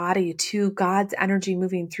my body, to God's energy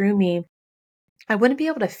moving through me, I wouldn't be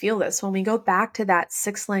able to feel this. When we go back to that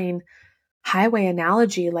 6-lane highway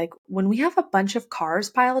analogy, like when we have a bunch of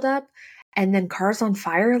cars piled up and then cars on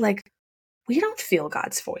fire, like we don't feel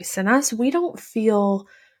God's voice in us. We don't feel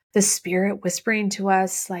the Spirit whispering to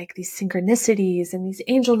us like these synchronicities and these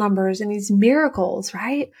angel numbers and these miracles,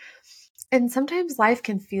 right? And sometimes life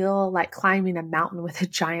can feel like climbing a mountain with a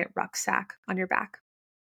giant rucksack on your back.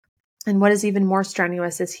 And what is even more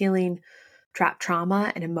strenuous is healing trapped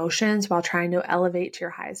trauma and emotions while trying to elevate to your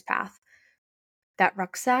highest path. That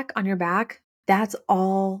rucksack on your back, that's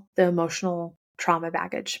all the emotional trauma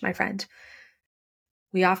baggage, my friend.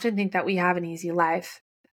 We often think that we have an easy life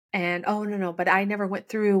and, oh, no, but I never went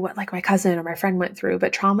through what like my cousin or my friend went through,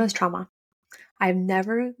 but trauma is trauma. I've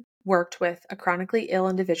never worked with a chronically ill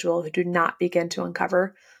individual who did not begin to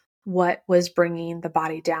uncover what was bringing the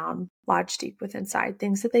body down, lodged deep within inside,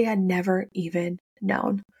 things that they had never even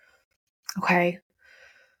known. Okay.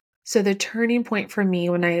 So the turning point for me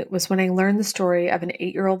when I learned the story of an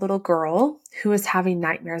 8-year-old little girl who was having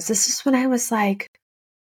nightmares. This is when I was like,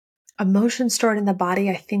 emotion stored in the body.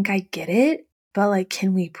 I think I get it, but like,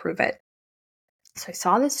 can we prove it? So I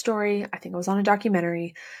saw this story. I think it was on a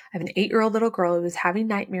documentary of an 8-year-old little girl who was having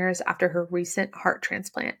nightmares after her recent heart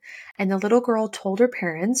transplant. And the little girl told her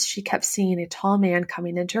parents she kept seeing a tall man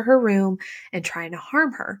coming into her room and trying to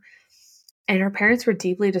harm her. And her parents were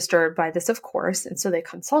deeply disturbed by this, of course. And so they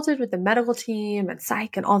consulted with the medical team and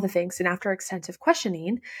psych and all the things. And after extensive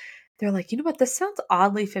questioning, they're like, you know what? This sounds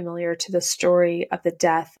oddly familiar to the story of the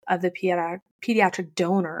death of the pediatric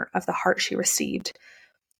donor of the heart she received.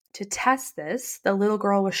 To test this, the little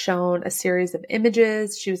girl was shown a series of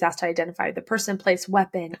images. She was asked to identify the person, place,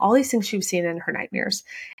 weapon, all these things she was seeing in her nightmares.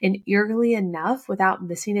 And eerily enough, without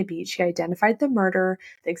missing a beat, she identified the murder,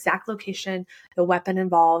 the exact location, the weapon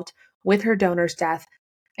involved with her donor's death.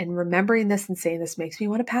 And remembering this and saying this makes me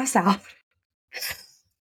want to pass out.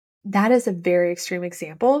 That is a very extreme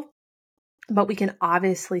example, but we can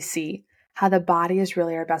obviously see how the body is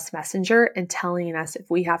really our best messenger in telling us if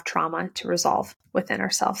we have trauma to resolve within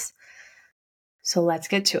ourselves. So let's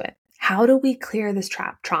get to it. How do we clear this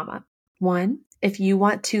trauma? One, if you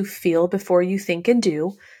want to feel before you think and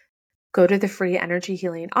do, go to the free energy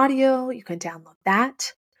healing audio. You can download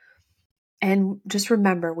that. And just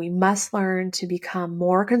remember, we must learn to become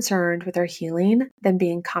more concerned with our healing than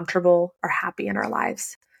being comfortable or happy in our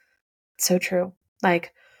lives. So true.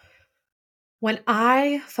 Like, when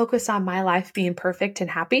I focus on my life being perfect and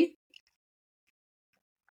happy,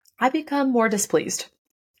 I become more displeased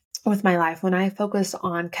with my life. When I focus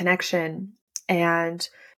on connection and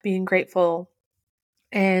being grateful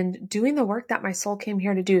and doing the work that my soul came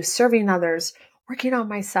here to do, serving others, working on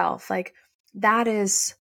myself, like that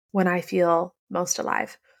is when I feel most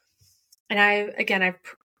alive. And I've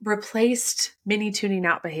replaced many tuning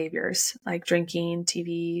out behaviors like drinking,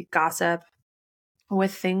 TV, gossip,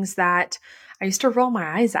 with things that I used to roll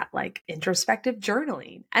my eyes at, like introspective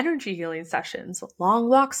journaling, energy healing sessions, long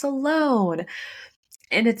walks alone.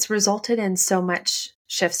 And it's resulted in so much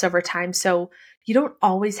shifts over time. So you don't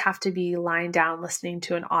always have to be lying down listening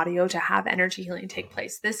to an audio to have energy healing take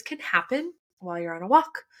place. This can happen while you're on a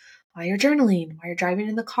walk, while you're journaling, while you're driving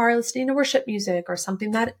in the car, listening to worship music or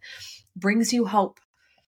something that brings you hope.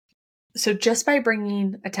 So just by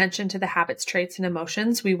bringing attention to the habits, traits, and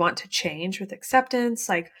emotions we want to change with acceptance,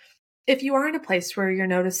 like if you are in a place where you're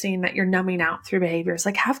noticing that you're numbing out through behaviors,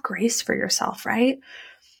 like have grace for yourself, right?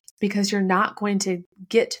 because you're not going to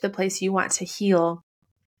get to the place you want to heal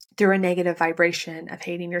through a negative vibration of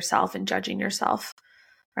hating yourself and judging yourself,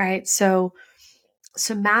 right? So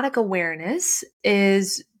somatic awareness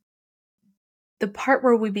is the part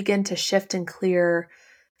where we begin to shift and clear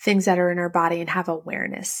things that are in our body and have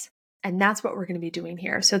awareness. And that's what we're going to be doing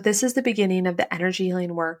here. So this is the beginning of the energy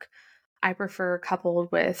healing work I prefer,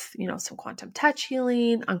 coupled with, some quantum touch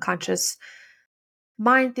healing, unconscious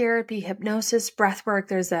mind therapy, hypnosis, breath work.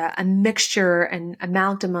 There's a mixture and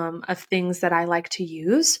amalgamum of things that I like to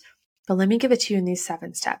use. But let me give it to you in these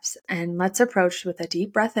 7 steps. And let's approach with a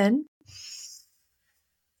deep breath in.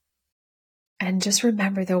 And just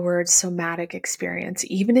remember the word somatic experience.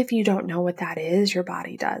 Even if you don't know what that is, your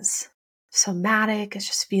body does. Somatic is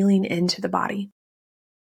just feeling into the body,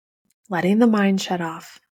 letting the mind shut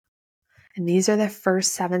off. And these are the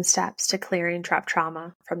first 7 steps to clearing trapped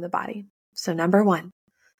trauma from the body. So number 1,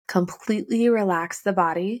 completely relax the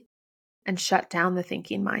body and shut down the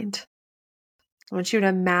thinking mind. I want you to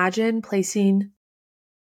imagine placing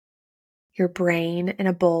your brain in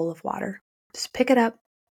a bowl of water. Just pick it up,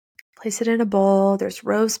 place it in a bowl. There's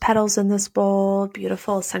rose petals in this bowl,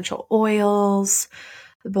 beautiful essential oils.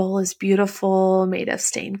 The bowl is beautiful, made of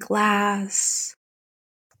stained glass.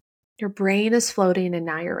 Your brain is floating and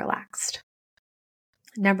now you're relaxed.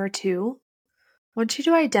 Number 2, I want you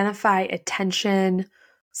to identify a tension,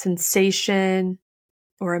 sensation,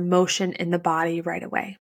 or emotion in the body right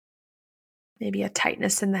away. Maybe a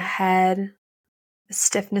tightness in the head, a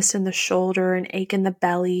stiffness in the shoulder, an ache in the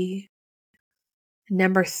belly.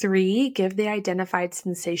 Number 3, give the identified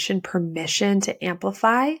sensation permission to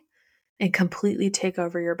amplify and completely take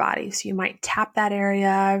over your body. So you might tap that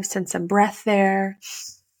area, send some breath there.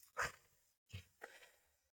 If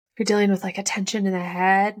you're dealing with a tension in the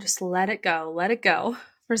head, just let it go. Let it go.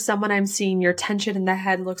 For someone I'm seeing, your tension in the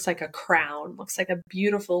head looks like a crown, looks like a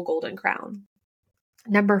beautiful golden crown.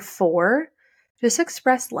 Number 4, just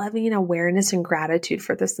express loving awareness and gratitude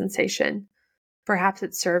for the sensation. Perhaps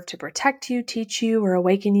it served to protect you, teach you, or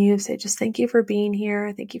awaken you. Say, just thank you for being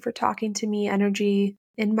here. Thank you for talking to me, energy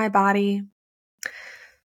in my body.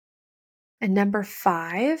 And number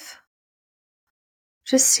 5,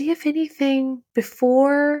 just see if anything,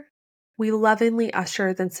 before we lovingly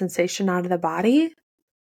usher the sensation out of the body,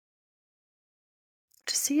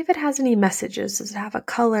 just see if it has any messages. Does it have a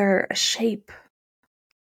color, a shape?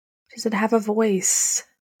 Does it have a voice?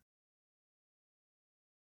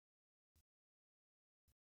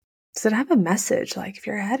 Does it have a message? Like, if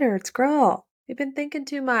your head hurts, girl, you've been thinking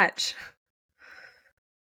too much.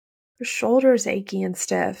 Your shoulder's achy and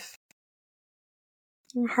stiff.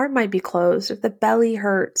 Your heart might be closed. If the belly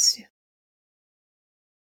hurts,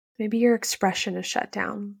 maybe your expression is shut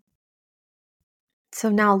down. So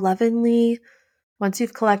now lovingly, once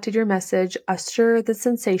you've collected your message, usher the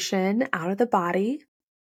sensation out of the body.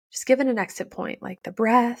 Just give it an exit point, like the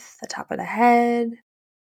breath, the top of the head,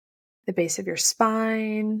 the base of your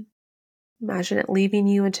spine. Imagine it leaving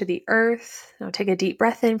you into the earth. Now take a deep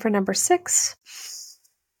breath in for number 6.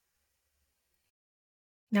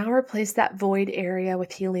 Now replace that void area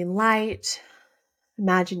with healing light.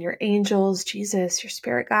 Imagine your angels, Jesus, your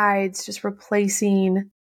spirit guides, just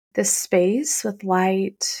replacing this space with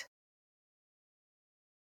light,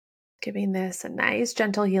 giving this a nice,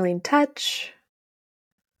 gentle healing touch.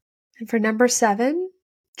 And for number 7,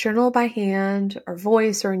 journal by hand or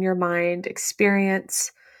voice or in your mind,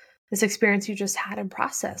 experience this experience you just had and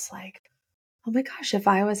process. Like, oh my gosh, if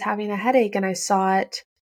I was having a headache and I saw it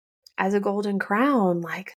as a golden crown,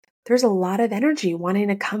 like there's a lot of energy wanting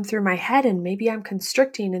to come through my head, and maybe I'm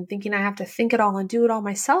constricting and thinking I have to think it all and do it all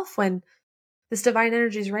myself, when this divine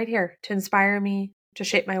energy is right here to inspire me, to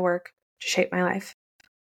shape my work, to shape my life.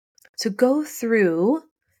 So go through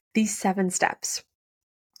these 7 steps.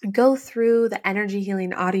 Go through the energy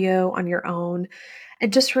healing audio on your own.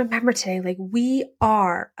 And just remember today, like, we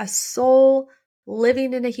are a soul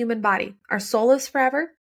living in a human body. Our soul is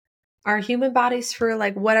forever. Our human body's for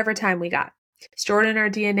whatever time we got. Stored in our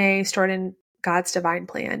DNA, stored in God's divine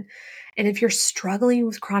plan. And if you're struggling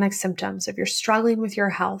with chronic symptoms, if you're struggling with your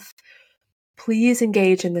health, please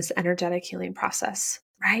engage in this energetic healing process,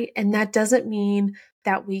 right? And that doesn't mean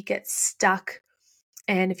that we get stuck.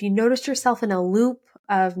 And if you notice yourself in a loop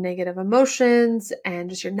of negative emotions and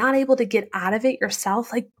just you're not able to get out of it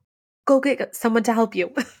yourself, go get someone to help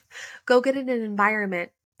you. Go get in an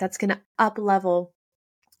environment that's going to up level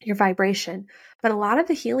your vibration. But a lot of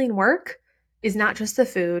the healing work is not just the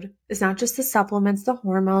food, it's not just the supplements, the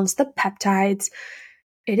hormones, the peptides.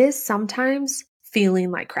 It is sometimes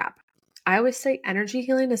feeling like crap. I always say energy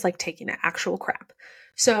healing is like taking an actual crap.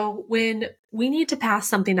 So when we need to pass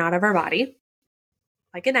something out of our body,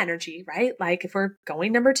 like an energy, right? Like if we're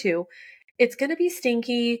going number 2, it's going to be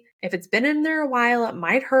stinky. If it's been in there a while, it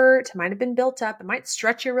might hurt. It might have been built up. It might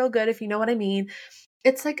stretch you real good, if you know what I mean.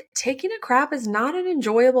 It's like taking a crap is not an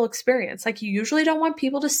enjoyable experience. Like you usually don't want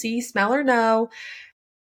people to see, smell, or know.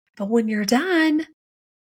 But when you're done,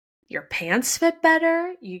 your pants fit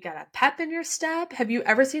better. You got a pep in your step. Have you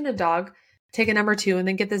ever seen a dog take a number 2 and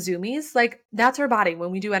then get the zoomies? Like that's our body when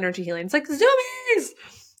we do energy healing. It's like zoomies.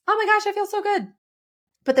 Oh my gosh, I feel so good.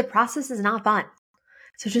 But the process is not fun.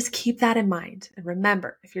 So just keep that in mind. And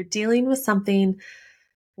remember, if you're dealing with something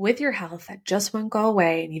with your health that just won't go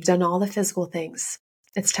away and you've done all the physical things,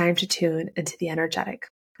 it's time to tune into the energetic.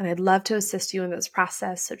 And I'd love to assist you in this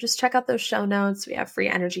process. So just check out those show notes. We have free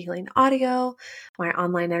energy healing audio, my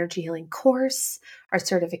online energy healing course, our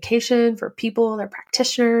certification for people, their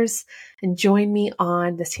practitioners, and join me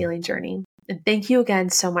on this healing journey. And thank you again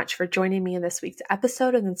so much for joining me in this week's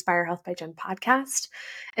episode of the Inspire Health by Jen podcast.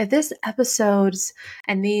 If this episodes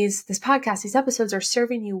and these episodes are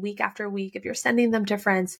serving you week after week, if you're sending them to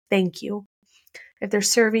friends, thank you. If they're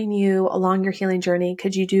serving you along your healing journey,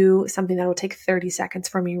 could you do something that will take 30 seconds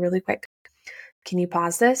for me really quick? Can you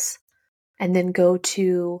pause this and then go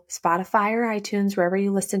to Spotify or iTunes, wherever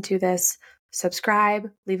you listen to this,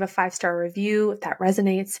 subscribe, leave a 5-star review if that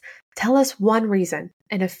resonates. Tell us one reason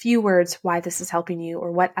in a few words why this is helping you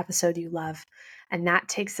or what episode you love. And that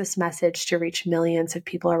takes this message to reach millions of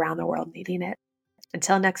people around the world needing it.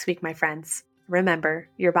 Until next week, my friends, remember,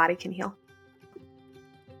 your body can heal.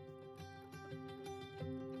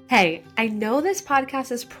 Hey, I know this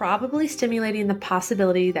podcast is probably stimulating the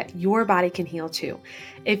possibility that your body can heal too.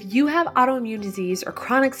 If you have autoimmune disease or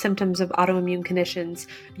chronic symptoms of autoimmune conditions,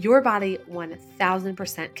 your body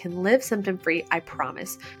 1000% can live symptom-free, I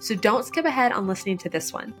promise. So don't skip ahead on listening to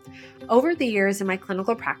this one. Over the years in my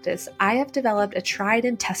clinical practice, I have developed a tried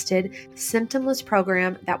and tested symptomless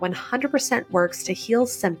program that 100% works to heal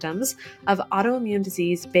symptoms of autoimmune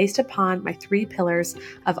disease based upon my 3 pillars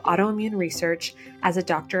of autoimmune research as a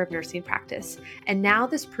doctor of nursing practice. And now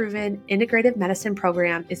this proven integrative medicine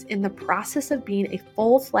program is in the process of being a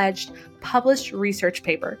full-fledged published research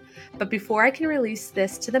paper. But before I can release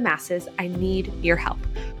this to the masses, I need your help.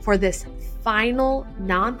 For this final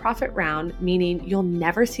nonprofit round, meaning you'll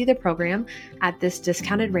never see the program at this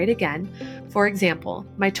discounted rate again. For example,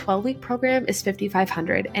 my 12-week program is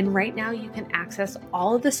 $5,500, and right now you can access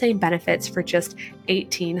all of the same benefits for just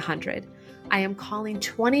 $1,800. I am calling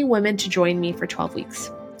 20 women to join me for 12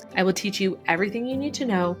 weeks. I will teach you everything you need to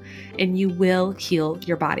know, and you will heal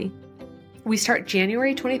your body. We start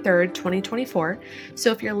January 23rd, 2024.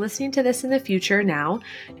 So if you're listening to this in the future now,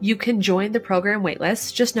 you can join the program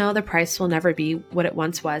waitlist. Just know the price will never be what it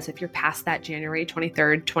once was if you're past that January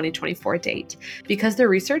 23rd, 2024 date, because the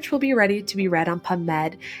research will be ready to be read on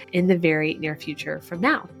PubMed in the very near future from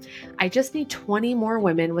now. I just need 20 more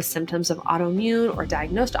women with symptoms of autoimmune or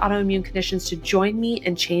diagnosed autoimmune conditions to join me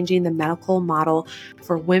in changing the medical model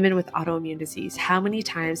for women with autoimmune disease. How many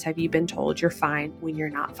times have you been told you're fine when you're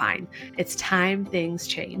not fine? It's time things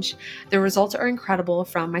change. The results are incredible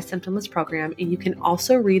from my symptomless program, and you can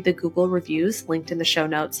also read the Google reviews linked in the show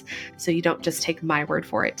notes so you don't just take my word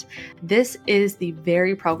for it. This is the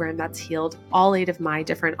very program that's healed all 8 of my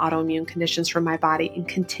different autoimmune conditions from my body and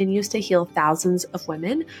continues to heal thousands of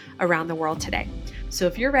women around the world today. So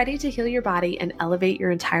if you're ready to heal your body and elevate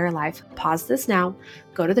your entire life, pause this now,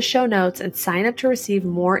 go to the show notes and sign up to receive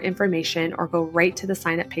more information, or go right to the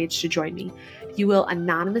sign up page to join me. You will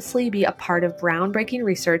anonymously be a part of groundbreaking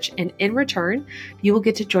research, and in return, you will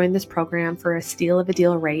get to join this program for a steal of a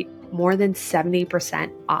deal rate, more than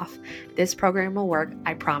 70% off. This program will work,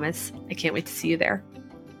 I promise. I can't wait to see you there.